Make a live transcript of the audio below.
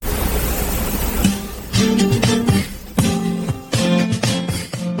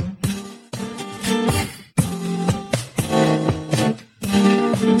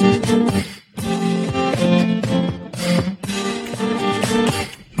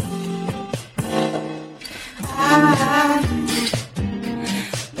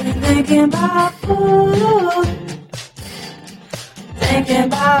Thinking about food. Thinking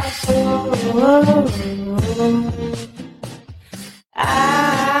about food.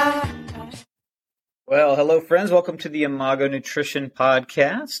 Well, hello, friends. Welcome to the Imago Nutrition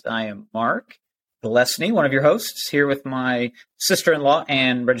Podcast. I am Mark Glesney, one of your hosts, here with my sister-in-law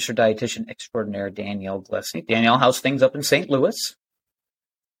and registered dietitian extraordinaire, Danielle Glesney. Danielle, how's things up in St. Louis?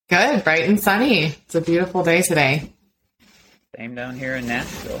 Good, bright and sunny. It's a beautiful day today. Same down here in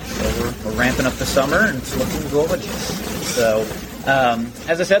Nashville. So we're ramping up the summer, and it's looking gorgeous. So,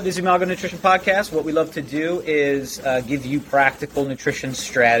 as I said, this is the Imago Nutrition Podcast. What we love to do is give you practical nutrition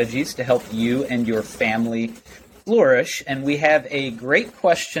strategies to help you and your family flourish. And we have a great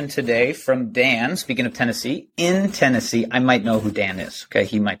question today from Dan, speaking of Tennessee, in Tennessee. I might know who Dan is. Okay,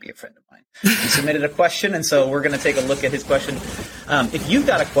 he might be a friend of mine. He submitted a question, and so we're going to take a look at his question. If you've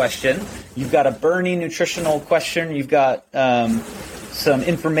got a question, you've got a burning nutritional question, you've got some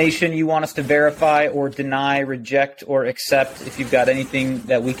information you want us to verify or deny, reject, or accept, if you've got anything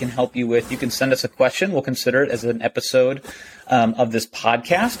that we can help you with, you can send us a question. We'll consider it as an episode of this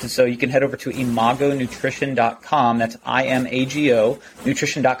podcast. And so you can head over to imagonutrition.com. That's IMAGO,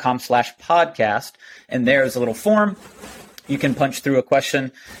 nutrition.com/podcast. And there's a little form. You can punch through a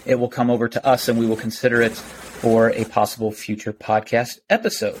question. It will come over to us, and we will consider it for a possible future podcast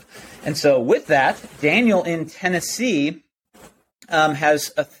episode. And so with that, Daniel in Tennessee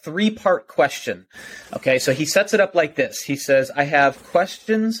has a 3-part question. Okay, so he sets it up like this. He says, I have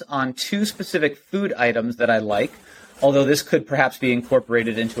questions on 2 specific food items that I like, although this could perhaps be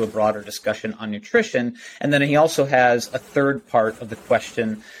incorporated into a broader discussion on nutrition. And then he also has a 3rd part of the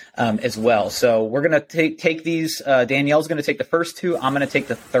question as well. So we're going to take these. Danielle's going to take the first 2. I'm going to take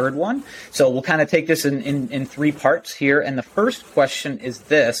the 3rd one. So we'll kind of take this in 3 parts here. And the first question is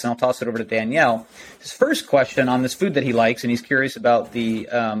this, and I'll toss it over to Danielle. His first question on this food that he likes, and he's curious about the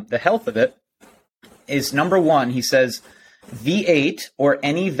health of it, is number 1. He says, V8 or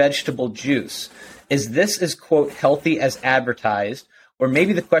any vegetable juice. Is this as, quote, healthy as advertised? Or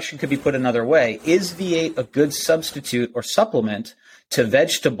maybe the question could be put another way. Is V8 a good substitute or supplement to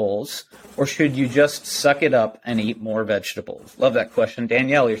vegetables, or should you just suck it up and eat more vegetables? Love that question.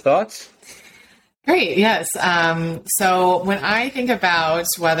 Danielle, your thoughts? Great, yes. So when I think about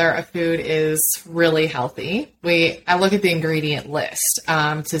whether a food is really healthy, I look at the ingredient list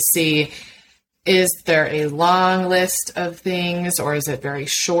to see, is there a long list of things or is it very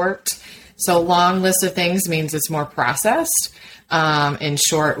short? So long list of things means it's more processed, and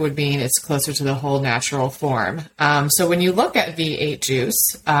short would mean it's closer to the whole natural form. So when you look at V8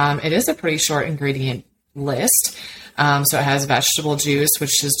 juice, it is a pretty short ingredient list. So it has vegetable juice,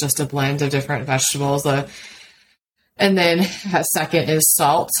 which is just a blend of different vegetables. And then second is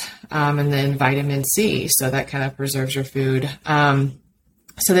salt, and then vitamin C. So that kind of preserves your food.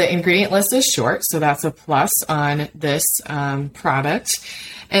 So the ingredient list is short, so that's a plus on this product.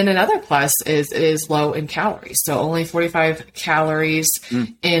 And another plus is it is low in calories. So only 45 calories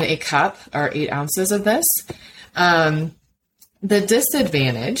in a cup or 8 ounces of this. The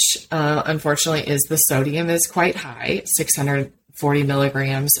disadvantage, unfortunately, is the sodium is quite high, 640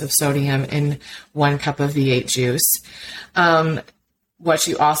 milligrams of sodium in 1 cup of V8 juice. What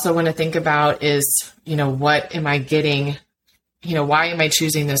you also want to think about is, what am I getting? Why am I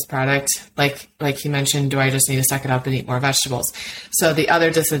choosing this product? Like you mentioned, do I just need to suck it up and eat more vegetables? So the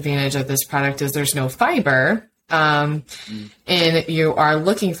other disadvantage of this product is there's no fiber. And you are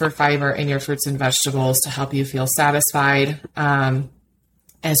looking for fiber in your fruits and vegetables to help you feel satisfied,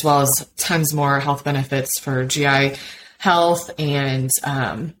 as well as tons more health benefits for GI health. And,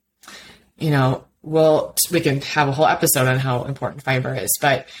 we can have a whole episode on how important fiber is,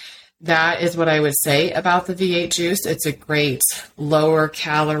 but that is what I would say about the V8 juice. It's a great lower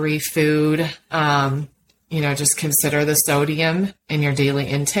calorie food. Just consider the sodium in your daily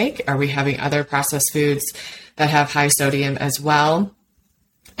intake. Are we having other processed foods that have high sodium as well?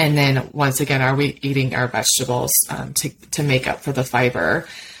 And then once again, are we eating our vegetables to make up for the fiber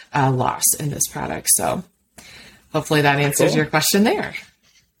loss in this product? So hopefully that answers your question there.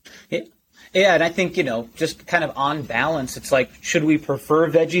 Yeah, and I think, just kind of on balance, it's like, should we prefer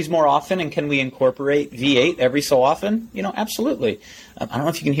veggies more often, and can we incorporate V8 every so often? Absolutely. I don't know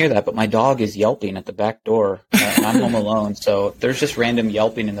if you can hear that, but my dog is yelping at the back door, and I'm home alone, so there's just random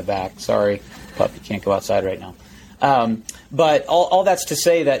yelping in the back. Sorry, pup, you can't go outside right now. But all that's to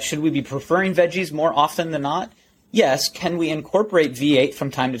say that should we be preferring veggies more often than not? Yes. Can we incorporate V8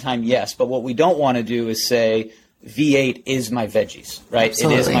 from time to time? Yes. But what we don't want to do is say, V8 is my veggies, right?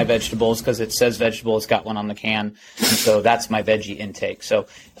 Absolutely. It is my vegetables because it says vegetable. It's got one on the can. And so that's my veggie intake. So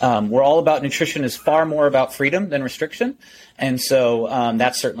we're all about nutrition is far more about freedom than restriction. And so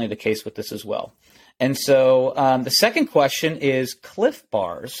that's certainly the case with this as well. And so the second question is CLIF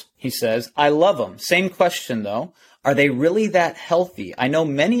bars. He says, I love them. Same question, though. Are they really that healthy? I know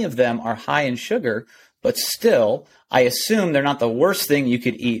many of them are high in sugar, but still, I assume they're not the worst thing you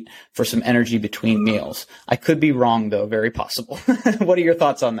could eat for some energy between meals. I could be wrong, though. Very possible. What are your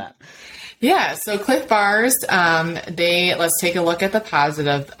thoughts on that? Yeah, so CLIF bars, let's take a look at the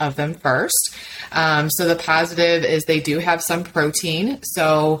positive of them first. So the positive is they do have some protein.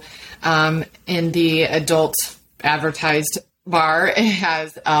 So in the adult advertised bar, it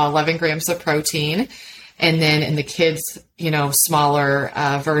has 11 grams of protein. And then in the kids, smaller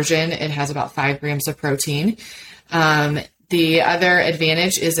version, it has about 5 grams of protein. The other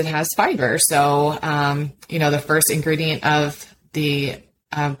advantage is it has fiber. So, the first ingredient of the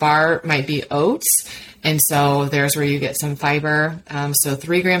bar might be oats. And so there's where you get some fiber. So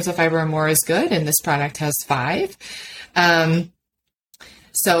 3 grams of fiber or more is good. And this product has 5.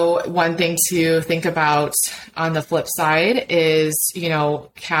 So one thing to think about on the flip side is,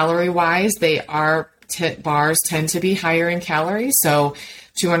 calorie wise, bars tend to be higher in calories. So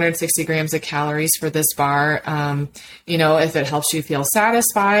 260 grams of calories for this bar. If it helps you feel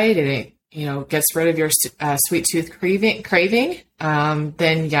satisfied and it, gets rid of your sweet tooth craving,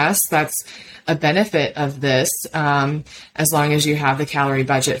 then yes, that's a benefit of this, as long as you have the calorie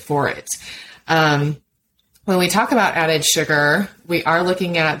budget for it. When we talk about added sugar, we are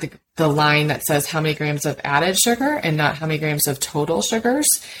looking at the line that says how many grams of added sugar and not how many grams of total sugars.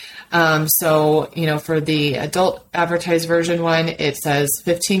 For the adult advertised version one, it says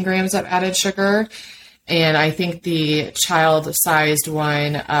 15 grams of added sugar. And I think the child-sized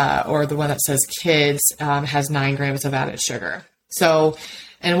one, or the one that says kids, has 9 grams of added sugar. So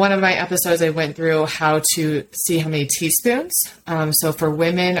in one of my episodes, I went through how to see how many teaspoons. So for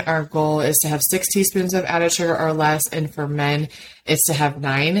women, our goal is to have 6 teaspoons of added sugar or less. And for men, it's to have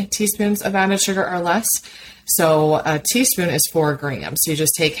 9 teaspoons of added sugar or less. So a teaspoon is 4 grams. So you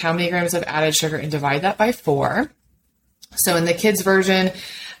just take how many grams of added sugar and divide that by 4. So in the kids version,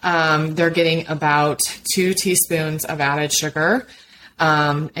 they're getting about 2 teaspoons of added sugar.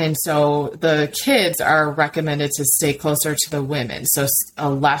 And so the kids are recommended to stay closer to the women. So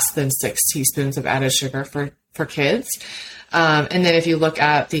less than 6 teaspoons of added sugar for kids. And then if you look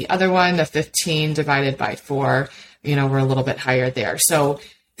at the other one, the 15 divided by 4, we're a little bit higher there. So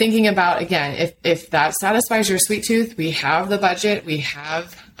thinking about, again, if that satisfies your sweet tooth, we have the budget. We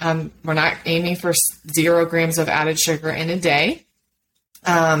have, we're not aiming for 0 grams of added sugar in a day.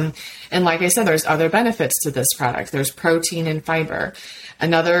 And like I said, there's other benefits to this product. There's protein and fiber.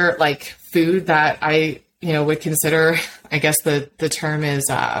 Another food that I, would consider, I guess the term is,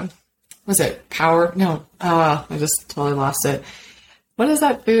 was it power? No, I just totally lost it. What is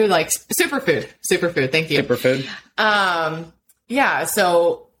that food? Superfood. Thank you. Superfood. Yeah.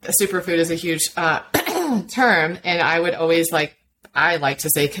 So a superfood is a huge, term. And I would always I like to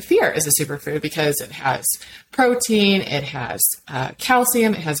say kefir is a superfood because it has protein, it has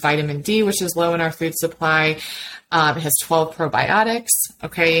calcium, it has vitamin D, which is low in our food supply. It has 12 probiotics.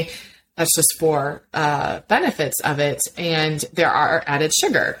 Okay. That's just 4 benefits of it. And there are added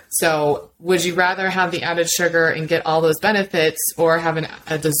sugar. So would you rather have the added sugar and get all those benefits or have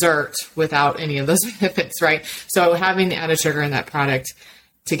a dessert without any of those benefits, right? So having the added sugar in that product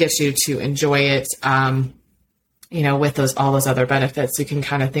to get you to enjoy it, with all those other benefits, you can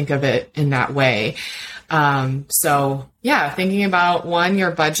kind of think of it in that way. Thinking about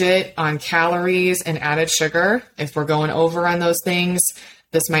your budget on calories and added sugar. If we're going over on those things,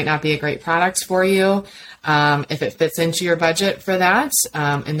 this might not be a great product for you. If it fits into your budget for that,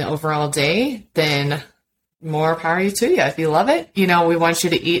 in the overall day, then more power to you. If you love it, we want you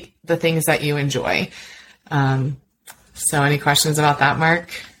to eat the things that you enjoy. So any questions about that,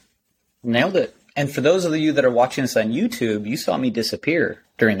 Mark? Nailed it. And for those of you that are watching this on YouTube, you saw me disappear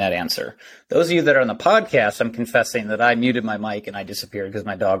during that answer. Those of you that are on the podcast, I'm confessing that I muted my mic and I disappeared because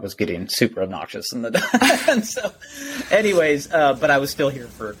my dog was getting super obnoxious. And so anyways, but I was still here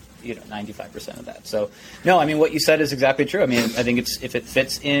for, 95% of that. So no, what you said is exactly true. I think if it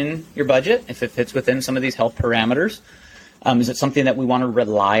fits in your budget, if it fits within some of these health parameters, is it something that we want to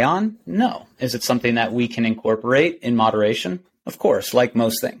rely on? No. Is it something that we can incorporate in moderation? Of course, like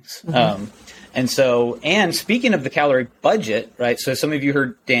most things. Mm-hmm. And speaking of the calorie budget, right? So some of you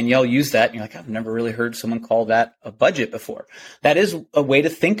heard Danielle use that and you're like, I've never really heard someone call that a budget before. That is a way to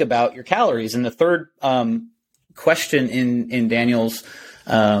think about your calories. And the third, question in Daniel's,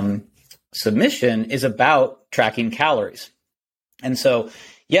 submission is about tracking calories. And so,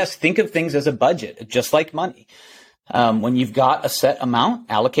 yes, think of things as a budget, just like money. When you've got a set amount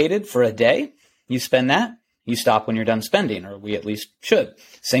allocated for a day, you spend that. You stop when you're done spending, or we at least should.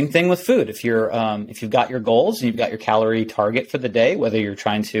 Same thing with food. If you've got your goals and you've got your calorie target for the day, whether you're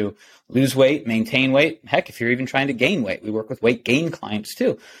trying to lose weight, maintain weight, heck, if you're even trying to gain weight, we work with weight gain clients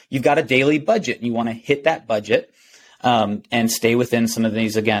too. You've got a daily budget and you want to hit that budget, and stay within some of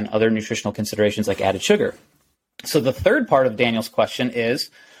these, again, other nutritional considerations like added sugar. So the third part of Daniel's question is,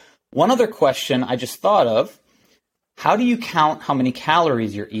 one other question I just thought of, how do you count how many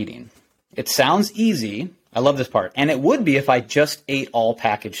calories you're eating? It sounds easy. I love this part. And it would be if I just ate all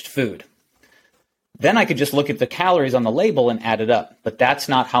packaged food. Then I could just look at the calories on the label and add it up. But that's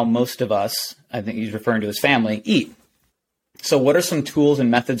not how most of us, I think he's referring to his family, eat. So what are some tools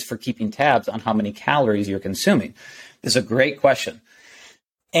and methods for keeping tabs on how many calories you're consuming? This is a great question.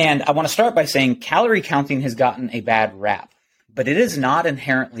 And I want to start by saying calorie counting has gotten a bad rap, but it is not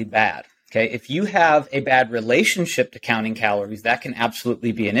inherently bad. Okay. If you have a bad relationship to counting calories, that can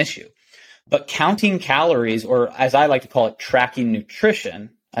absolutely be an issue. But counting calories, or as I like to call it, tracking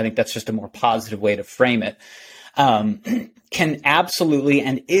nutrition, I think that's just a more positive way to frame it, can absolutely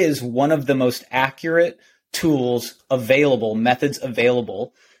and is one of the most accurate tools available, methods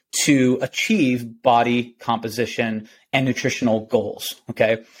available to achieve body composition and nutritional goals.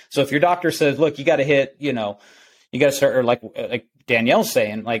 Okay. So if your doctor says, look, you got to hit, you got to start, or like Danielle's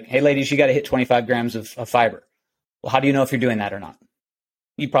saying, like, hey, ladies, you got to hit 25 grams of fiber. Well, how do you know if you're doing that or not?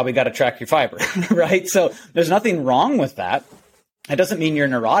 You probably got to track your fiber, right? So there's nothing wrong with that. It doesn't mean you're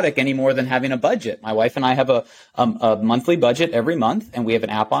neurotic any more than having a budget. My wife and I have a monthly budget every month, and we have an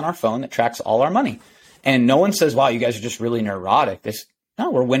app on our phone that tracks all our money. And no one says, wow, you guys are just really neurotic. No,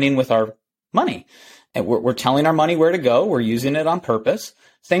 we're winning with our money. And we're telling our money where to go. We're using it on purpose.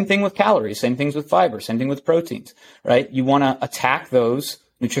 Same thing with calories, same things with fiber, same thing with proteins, right? You want to attack those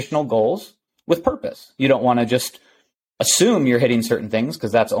nutritional goals with purpose. You don't want to just assume you're hitting certain things,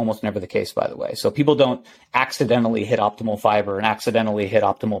 because that's almost never the case, by the way. So people don't accidentally hit optimal fiber and accidentally hit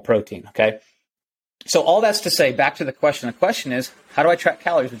optimal protein, okay? So all that's to say, back to the question. The question is, how do I track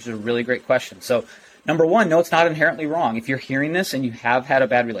calories, which is a really great question. So number one, no, it's not inherently wrong. If you're hearing this and you have had a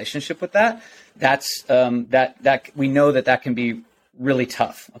bad relationship with that, that's that we know that can be really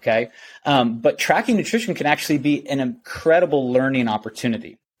tough, okay? But tracking nutrition can actually be an incredible learning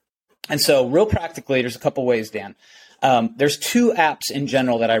opportunity. And so real practically, there's a couple ways, Dan. There's two apps in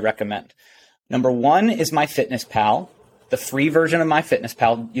general that I recommend. Number one is MyFitnessPal, the free version of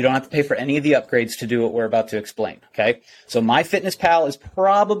MyFitnessPal. You don't have to pay for any of the upgrades to do what we're about to explain, okay? So MyFitnessPal is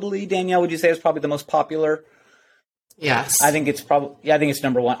probably, Danielle, would you say is probably the most popular? Yes. I think it's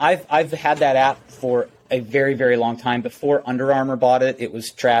number one. I've had that app for a very, very long time. Before Under Armour bought it, it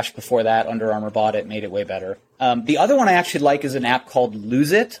was trash. Before that, Under Armour bought it, made it way better. The other one I actually like is an app called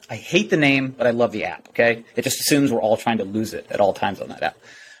Lose It. I hate the name, but I love the app, okay? It just assumes we're all trying to lose it at all times on that app.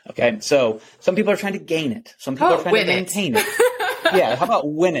 Okay, so some people are trying to gain it. Some people are trying to maintain it. Yeah, how about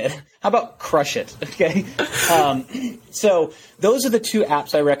win it? How about crush it? Okay. So those are the two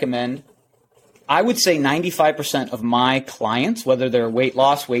apps I recommend. I would say 95% of my clients, whether they're weight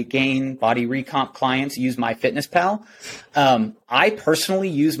loss, weight gain, body recomp clients, use MyFitnessPal. I personally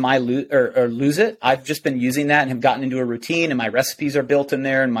use Lose It. I've just been using that and have gotten into a routine, and my recipes are built in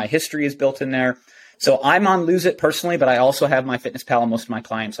there and my history is built in there. So I'm on Lose It personally, but I also have MyFitnessPal, and most of my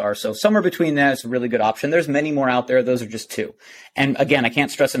clients are. So somewhere between that is a really good option. There's many more out there. Those are just two. And again, I can't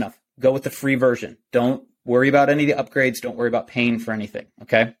stress enough. Go with the free version. Don't worry about any of the upgrades. Don't worry about paying for anything.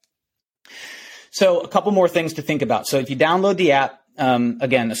 Okay. So a couple more things to think about. So if you download the app,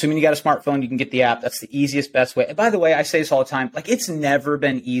 again, assuming you got a smartphone, you can get the app. That's the easiest, best way. And by the way, I say this all the time, like it's never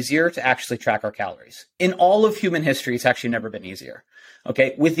been easier to actually track our calories. In all of human history, it's actually never been easier.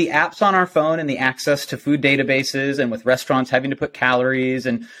 Okay. With the apps on our phone and the access to food databases, and with restaurants having to put calories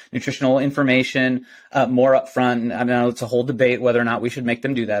and nutritional information more upfront. I know it's a whole debate whether or not we should make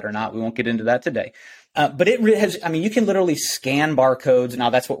them do that or not. We won't get into that today. But it has, you can literally scan barcodes. Now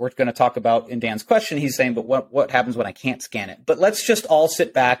that's what we're going to talk about in Dan's question. He's saying, but what happens when I can't scan it? But let's just all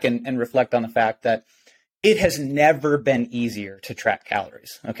sit back and reflect on the fact that it has never been easier to track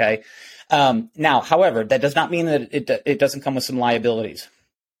calories. Okay. Now, however, that does not mean that it doesn't come with some liabilities.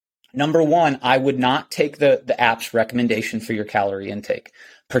 Number one, I would not take the app's recommendation for your calorie intake,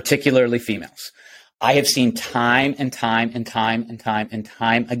 particularly females. I have seen time and time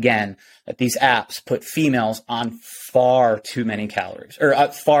again that these apps put females on far too many calories, or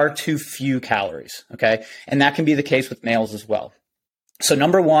far too few calories. Okay. And that can be the case with males as well. So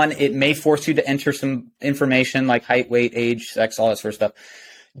number one, it may force you to enter some information like height, weight, age, sex, all that sort of stuff.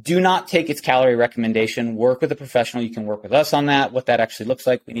 do not take its calorie recommendation. Work with a professional. You can work with us on that, what that actually looks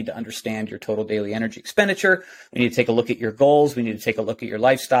like. We need to understand your total daily energy expenditure. We need to take a look at your goals. We need to take a look at your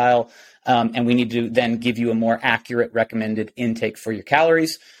lifestyle. And we need to then give you a more accurate recommended intake for your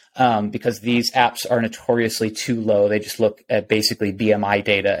calories, because these apps are notoriously too low. They just look at basically BMI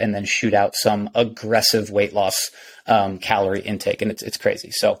data and then shoot out some aggressive weight loss calorie intake. And it's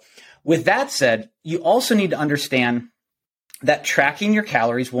crazy. So with that said, you also need to understand that tracking your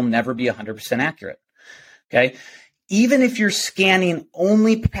calories will never be 100% accurate. Okay. Even if you're scanning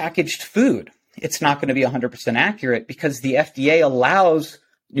only packaged food, it's not going to be 100% accurate because the FDA allows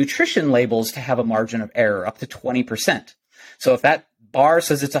nutrition labels to have a margin of error up to 20%. So if that bar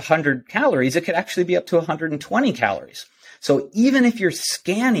says it's 100 calories, it could actually be up to 120 calories. So even if you're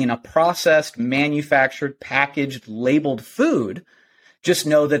scanning a processed, manufactured, packaged, labeled food, just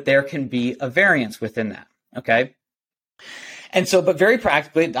know that there can be a variance within that. Okay. And so, but very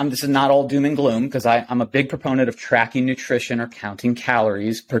practically, this is not all doom and gloom because I'm a big proponent of tracking nutrition or counting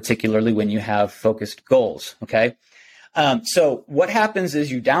calories, particularly when you have focused goals. Okay. So what happens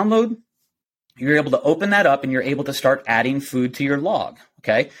is you download, you're able to open that up and you're able to start adding food to your log.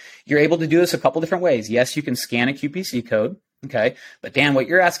 Okay. You're able to do this a couple different ways. Yes, you can scan a QPC code. Okay. But Dan, what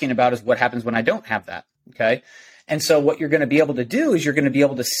you're asking about is what happens when I don't have that. Okay. And so what you're going to be able to do is you're going to be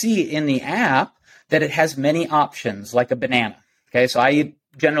able to see in the app that it has many options like a banana. Okay. So I eat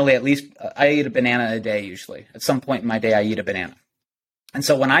generally I eat a banana a day usually. At some point in my day, I eat a banana. And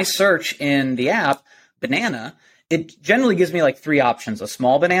so when I search in the app, banana, it generally gives me like 3 options: a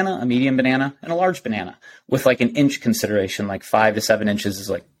small banana, a medium banana, and a large banana with like an inch consideration, like 5 to 7 inches is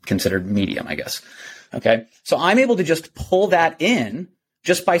like considered medium, I guess. Okay. So I'm able to just pull that in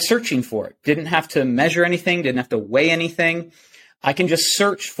just by searching for it. Didn't have to measure anything, didn't have to weigh anything. I can just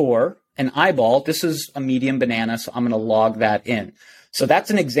search for an eyeball. This is a medium banana, so I'm going to log that in. So that's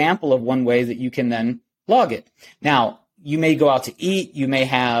an example of one way that you can then log it. Now, you may go out to eat. You may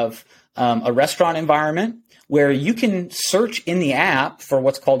have a restaurant environment where you can search in the app for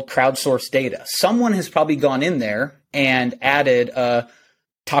what's called crowdsourced data. Someone has probably gone in there and added a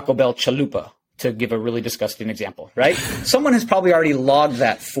Taco Bell chalupa, to give a really disgusting example, right? Someone has probably already logged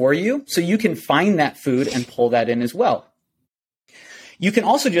that for you, so you can find that food and pull that in as well. You can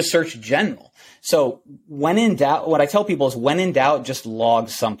also just search general. So when in doubt, what I tell people is when in doubt, just log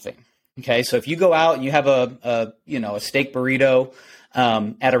something. Okay. So if you go out and you have a steak burrito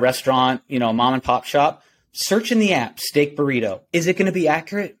at a restaurant, a mom and pop shop, search in the app, steak burrito. Is it going to be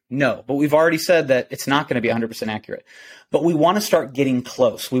accurate? No, but we've already said that it's not going to be 100% accurate. But we want to start getting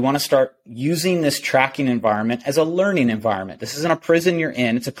close. We want to start using this tracking environment as a learning environment. This isn't a prison you're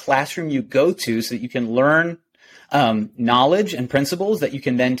in. It's a classroom you go to so that you can learn knowledge and principles that you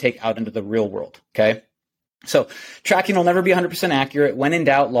can then take out into the real world. Okay. So tracking will never be 100% accurate. When in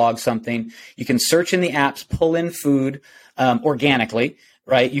doubt, log something. You can search in the apps, pull in food organically,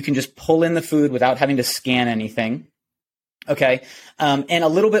 right? You can just pull in the food without having to scan anything. Okay. And a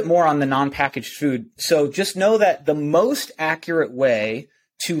little bit more on the non-packaged food. So just know that the most accurate way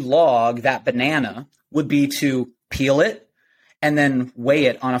to log that banana would be to peel it and then weigh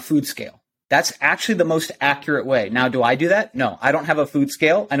it on a food scale. That's actually the most accurate way. Now, do I do that? No, I don't have a food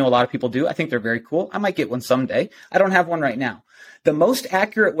scale. I know a lot of people do. I think they're very cool. I might get one someday. I don't have one right now. The most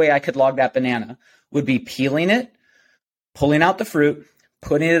accurate way I could log that banana would be peeling it, pulling out the fruit,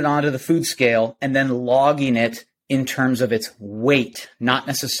 putting it onto the food scale, and then logging it in terms of its weight, not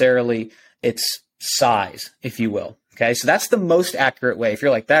necessarily its size, if you will. Okay, so that's the most accurate way. If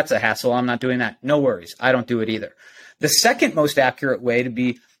you're like, that's a hassle, I'm not doing that, no worries. I don't do it either. The second most accurate way to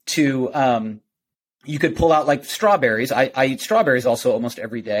be you could pull out like strawberries. I eat strawberries also almost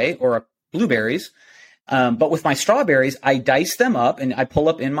every day, or blueberries. But with my strawberries, I dice them up and I pull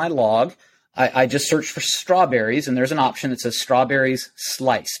up in my log. I just search for strawberries and there's an option that says strawberries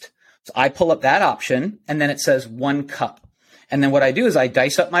sliced. So I pull up that option and then it says 1 cup. And then what I do is I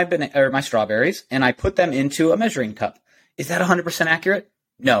dice up my strawberries and I put them into a measuring cup. Is that 100% accurate?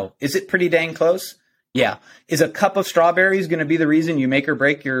 No. Is it pretty dang close? Yeah. Is a cup of strawberries going to be the reason you make or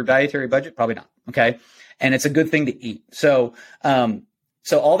break your dietary budget? Probably not. Okay. And it's a good thing to eat. So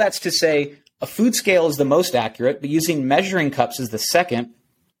all that's to say a food scale is the most accurate, but using measuring cups is the second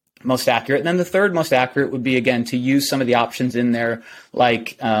most accurate. And then the third most accurate would be, again, to use some of the options in there,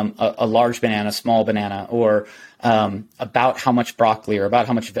 like a large banana, small banana, or about how much broccoli, or about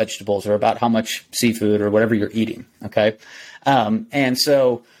how much vegetables, or about how much seafood, or whatever you're eating. Okay. And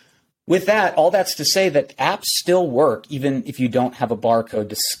so with that, all that's to say that apps still work even if you don't have a barcode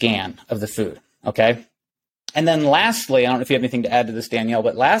to scan of the food. Okay. And then lastly, I don't know if you have anything to add to this, Danielle,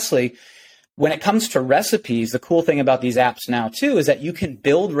 but lastly, when it comes to recipes, the cool thing about these apps now too is that you can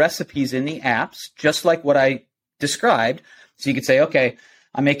build recipes in the apps just like what I described. So you could say, okay,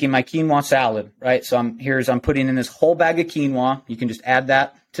 I'm making my quinoa salad, right? So I'm putting in this whole bag of quinoa. You can just add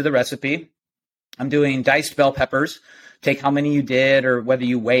that to the recipe. I'm doing diced bell peppers. Take how many you did, or whether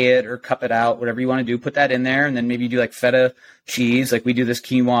you weigh it or cup it out, whatever you want to do, put that in there. And then maybe you do like feta cheese. Like we do this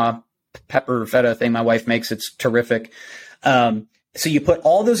quinoa pepper feta thing my wife makes. It's terrific. So you put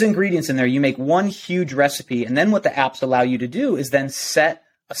all those ingredients in there. You make one huge recipe. And then what the apps allow you to do is then set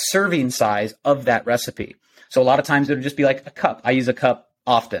a serving size of that recipe. So a lot of times it'll just be like a cup. I use a cup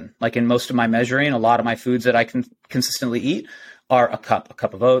often. Like in most of my measuring, a lot of my foods that I can consistently eat are a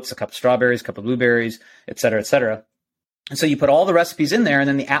cup of oats, a cup of strawberries, a cup of blueberries, et cetera, et cetera. And so you put all the recipes in there, and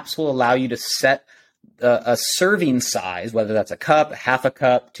then the apps will allow you to set a serving size, whether that's a cup, half a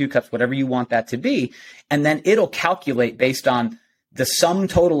cup, 2 cups, whatever you want that to be. And then it'll calculate based on the sum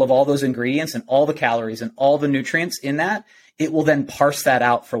total of all those ingredients and all the calories and all the nutrients in that. It will then parse that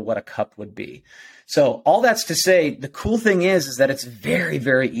out for what a cup would be. So all that's to say, the cool thing is that it's very,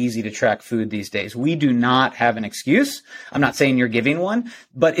 very easy to track food these days. We do not have an excuse. I'm not saying you're giving one,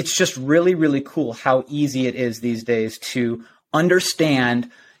 but it's just really, really cool how easy it is these days to understand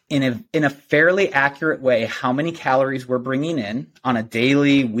in a fairly accurate way how many calories we're bringing in on a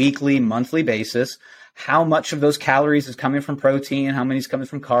daily, weekly, monthly basis, how much of those calories is coming from protein, how many is coming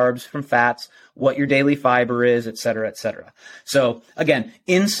from carbs, from fats, what your daily fiber is, et cetera, et cetera. So again,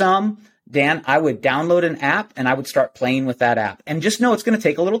 in sum, Dan, I would download an app and I would start playing with that app. And just know it's going to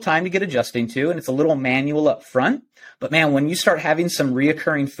take a little time to get adjusting to, and it's a little manual up front. But man, when you start having some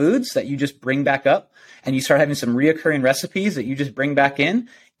reoccurring foods that you just bring back up, and you start having some reoccurring recipes that you just bring back in,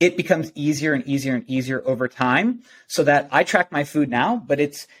 it becomes easier and easier and easier over time. So that I track my food now, but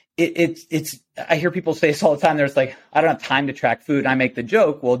it's I hear people say this all the time. There's like, I don't have time to track food. I make the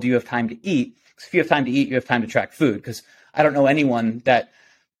joke, well, do you have time to eat? Because if you have time to eat, you have time to track food. Because I don't know anyone that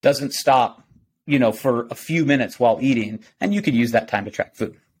doesn't stop, for a few minutes while eating, and you could use that time to track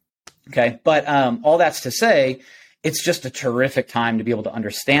food. Okay. But all that's to say, it's just a terrific time to be able to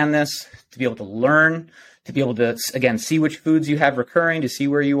understand this, to be able to learn, to be able to, again, see which foods you have recurring, to see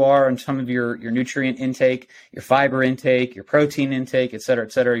where you are in some of your nutrient intake, your fiber intake, your protein intake, et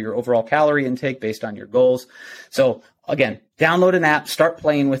cetera, your overall calorie intake based on your goals. So again, download an app, start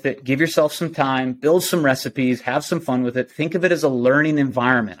playing with it, give yourself some time, build some recipes, have some fun with it. Think of it as a learning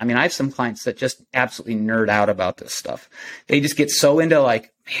environment. I mean, I have some clients that just absolutely nerd out about this stuff. They just get so into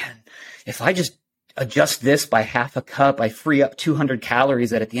like, man, if I just adjust this by half a cup, I free up 200 calories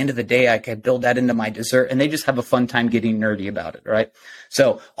that at the end of the day, I can build that into my dessert. And they just have a fun time getting nerdy about it, right?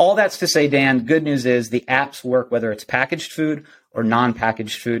 So all that's to say, Dan, good news is the apps work, whether it's packaged food or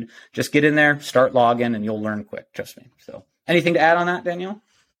non-packaged food. Just get in there, start logging, and you'll learn quick. Trust me. So anything to add on that, Danielle?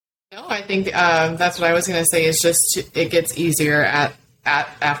 No, I think that's what I was going to say is just it gets easier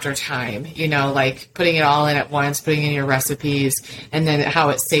after time, like putting it all in at once, putting in your recipes, and then how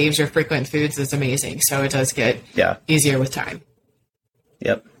it saves your frequent foods is amazing. So it does get easier with time.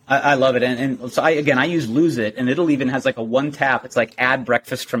 Yep. I love it. And so I use Lose It, and it'll even has like a one tap. It's like add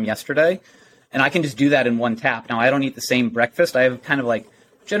breakfast from yesterday. And I can just do that in one tap. Now I don't eat the same breakfast. I have kind of like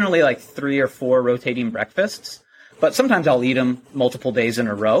generally like 3 or 4 rotating breakfasts, but sometimes I'll eat them multiple days in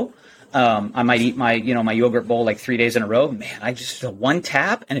a row. I might eat my yogurt bowl like 3 days in a row. Man, I just one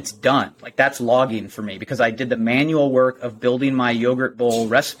tap and it's done. Like that's logging for me because I did the manual work of building my yogurt bowl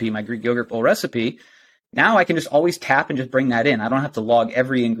recipe, my Greek yogurt bowl recipe. Now I can just always tap and just bring that in. I don't have to log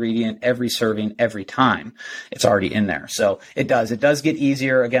every ingredient, every serving, every time. It's already in there. So it does get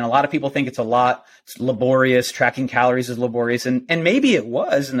easier. Again, a lot of people think it's a lot. It's laborious. Tracking calories is laborious. And maybe it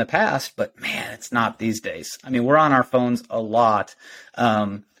was in the past, but man, it's not these days. I mean, we're on our phones a lot.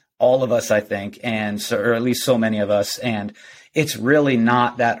 All of us, I think, or at least so many of us. And it's really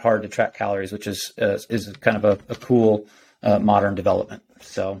not that hard to track calories, which is kind of a cool modern development.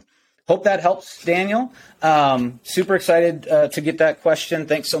 So hope that helps, Daniel. Super excited to get that question.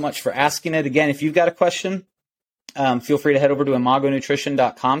 Thanks so much for asking it. Again, if you've got a question, feel free to head over to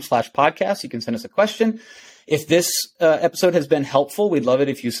imagonutrition.com/podcast. You can send us a question. If this episode has been helpful, we'd love it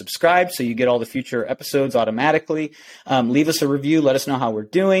if you subscribe so you get all the future episodes automatically. Leave us a review. Let us know how we're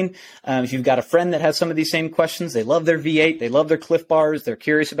doing. If you've got a friend that has some of these same questions, they love their V8, they love their CLIF bars, they're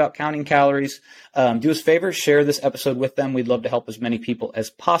curious about counting calories, do us a favor, share this episode with them. We'd love to help as many people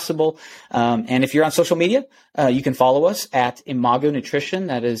as possible. And if you're on social media, you can follow us at Imago Nutrition.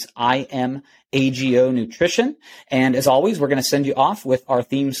 That is IMAGO Nutrition. And as always, we're going to send you off with our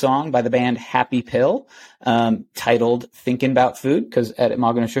theme song by the band Happy Pill, titled Thinking About Food, because at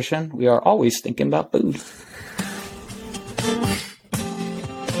Imago Nutrition, we are always thinking about food.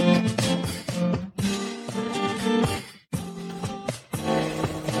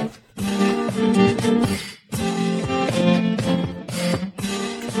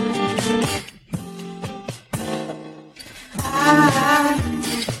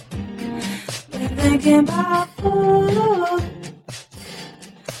 Been thinking about food.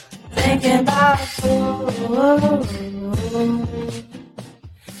 Thinking about food.